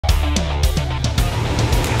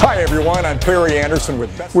Hi everyone, I'm Perry Anderson with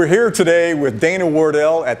BestLine. We're here today with Dana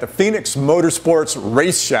Wardell at the Phoenix Motorsports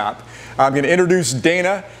Race Shop. I'm going to introduce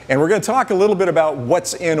Dana, and we're going to talk a little bit about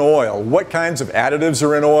what's in oil, what kinds of additives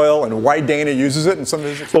are in oil, and why Dana uses it. And some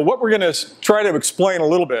of his. Well, what we're going to try to explain a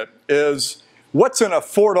little bit is what's in a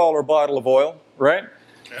 $4 bottle of oil, right?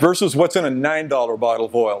 Versus what's in a $9 bottle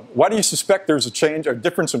of oil. Why do you suspect there's a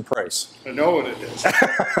difference in price? I know what it is.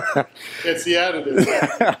 It's the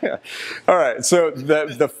additives. All right, so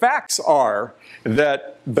the facts are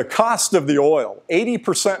that the cost of the oil,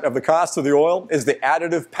 80% of the cost of the oil is the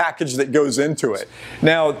additive package that goes into it.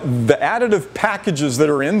 Now, the additive packages that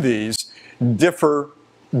are in these differ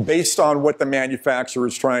based on what the manufacturer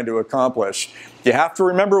is trying to accomplish. You have to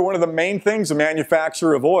remember one of the main things a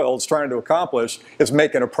manufacturer of oil is trying to accomplish is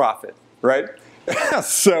making a profit, right?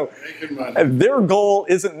 So their goal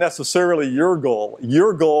isn't necessarily your goal.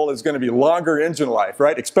 Your goal is going to be longer engine life,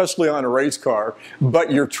 right? Especially on a race car, but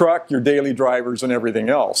your truck, your daily drivers, and everything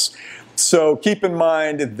else. So keep in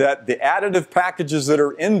mind that the additive packages that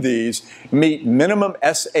are in these meet minimum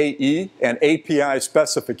SAE and API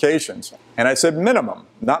specifications. And I said minimum,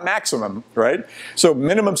 not maximum, right? So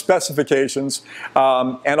minimum specifications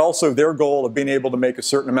and also their goal of being able to make a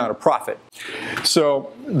certain amount of profit.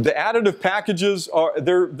 So the additive packages,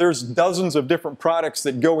 there's dozens of different products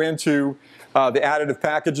that go into the additive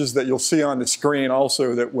packages that you'll see on the screen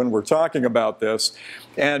also that when we're talking about this.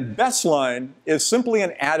 And BestLine is simply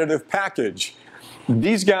an additive package.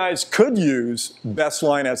 These guys could use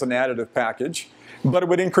BestLine as an additive package, but it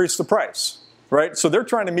would increase the price, right? So they're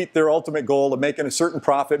trying to meet their ultimate goal of making a certain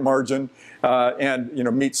profit margin and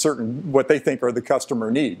meet certain what they think are the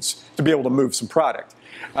customer needs to be able to move some product.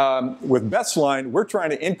 With BestLine, we're trying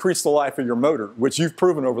to increase the life of your motor, which you've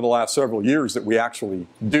proven over the last several years that we actually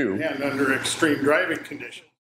do. And under extreme driving conditions.